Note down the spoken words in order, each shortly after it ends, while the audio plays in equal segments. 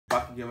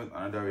Back again with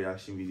another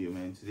reaction video,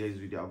 man. Today's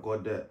video, I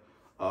got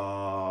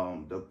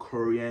the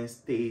Korean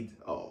state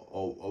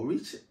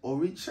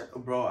Orchestra,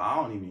 bro. I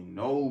don't even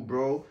know,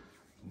 bro.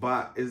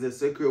 But it's the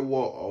Sacred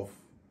War of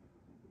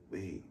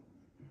hey,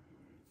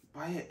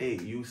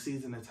 you see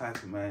it in the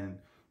title, man.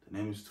 The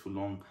name is too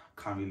long,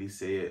 can't really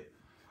say it.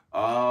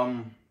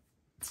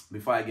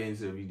 Before I get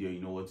into the video, you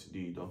know what to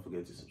do. Don't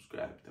forget to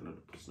subscribe, turn on the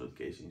post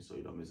notifications so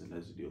you don't miss the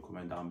next video.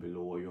 Comment down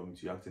below what you want me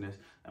to react to next.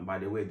 And by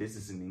the way, this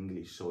is in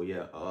English, so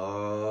yeah.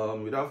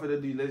 Without further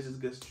ado, let's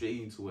just get straight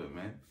into it,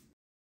 man.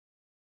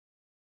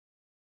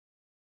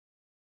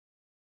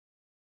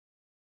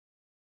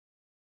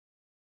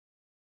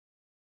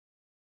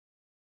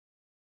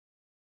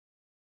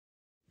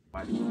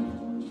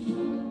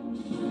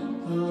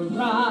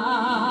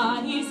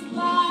 Arise,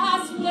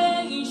 class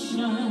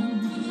nation,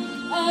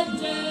 a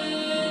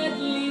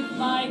deadly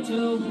fight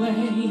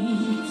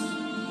awaits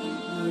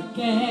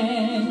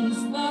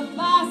against the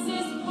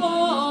fascist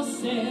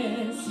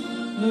forces,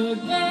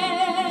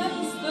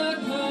 against the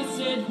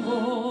cursed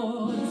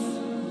hordes.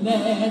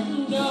 Let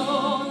no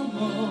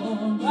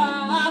more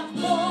wrath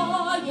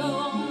for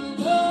your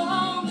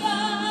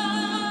longer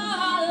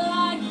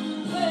life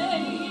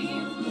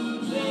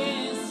wave.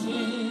 This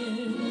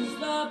is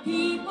the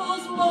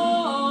people's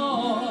war.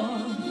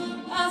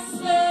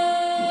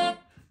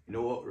 You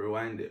know what?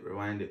 Rewind it.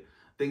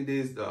 I think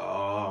this is the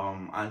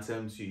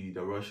anthem to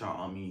the Russian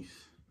armies.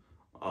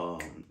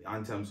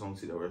 Anthem song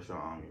to the Russian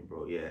army,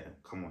 bro. Yeah,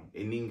 come on.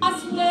 In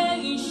English.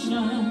 Nation,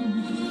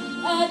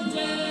 a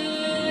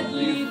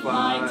deadly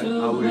fight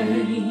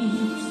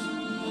awaits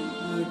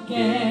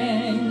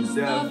against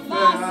the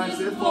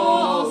fascist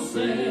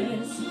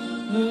forces,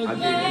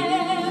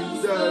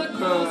 against the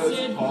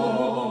cursed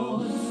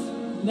hordes.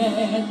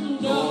 Let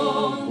no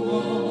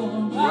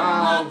more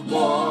wrath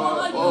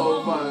war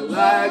over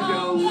like a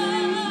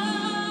wind.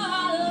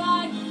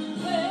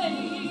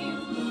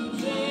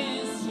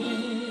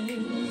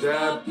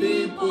 The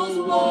people's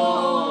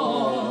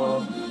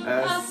war, a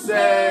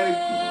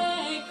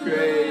sacred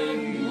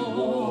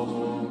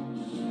war.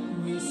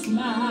 We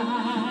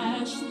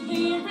smash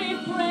the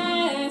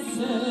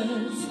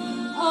repressors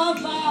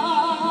of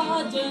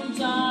Argentines,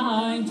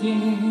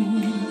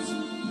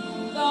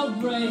 the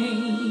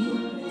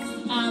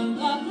rapists and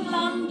the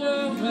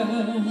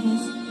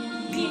plunderers,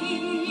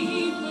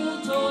 evil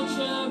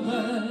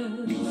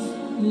torturers.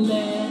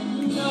 Let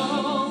no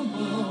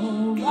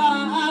more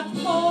wrath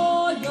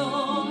for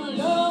your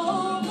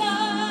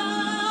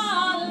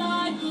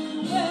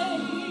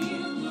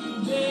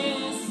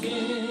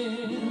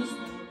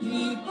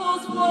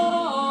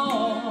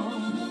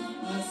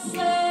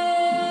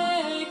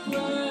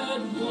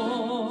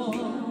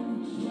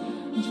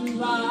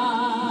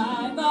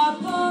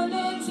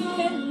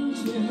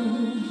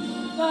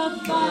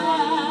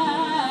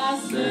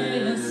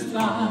fascist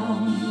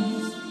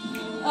skies,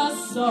 a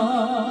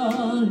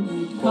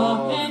solid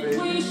covenant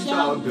we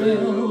shall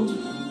build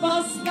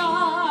for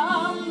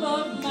scum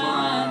of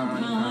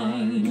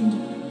mankind.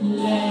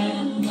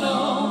 Let no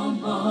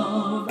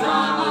more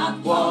wrath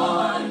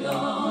war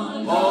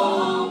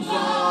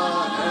over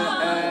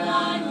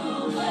like a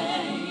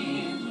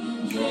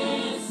wave.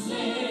 This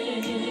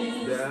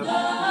is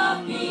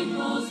the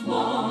people's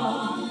war,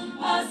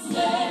 a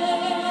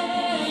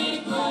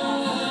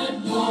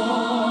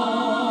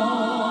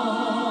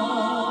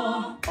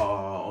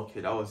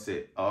that was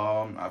it.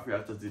 I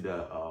forgot to do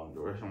the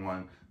Russian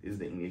one. This is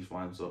the English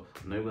one, so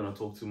I'm not even gonna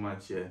talk too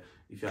much here.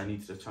 If you are new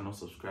to the channel,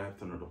 subscribe,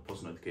 turn on the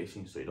post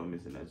notifications so you don't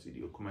miss the next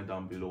video. Comment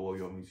down below what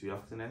you want me to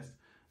react to next,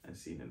 and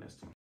see you in the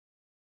next one.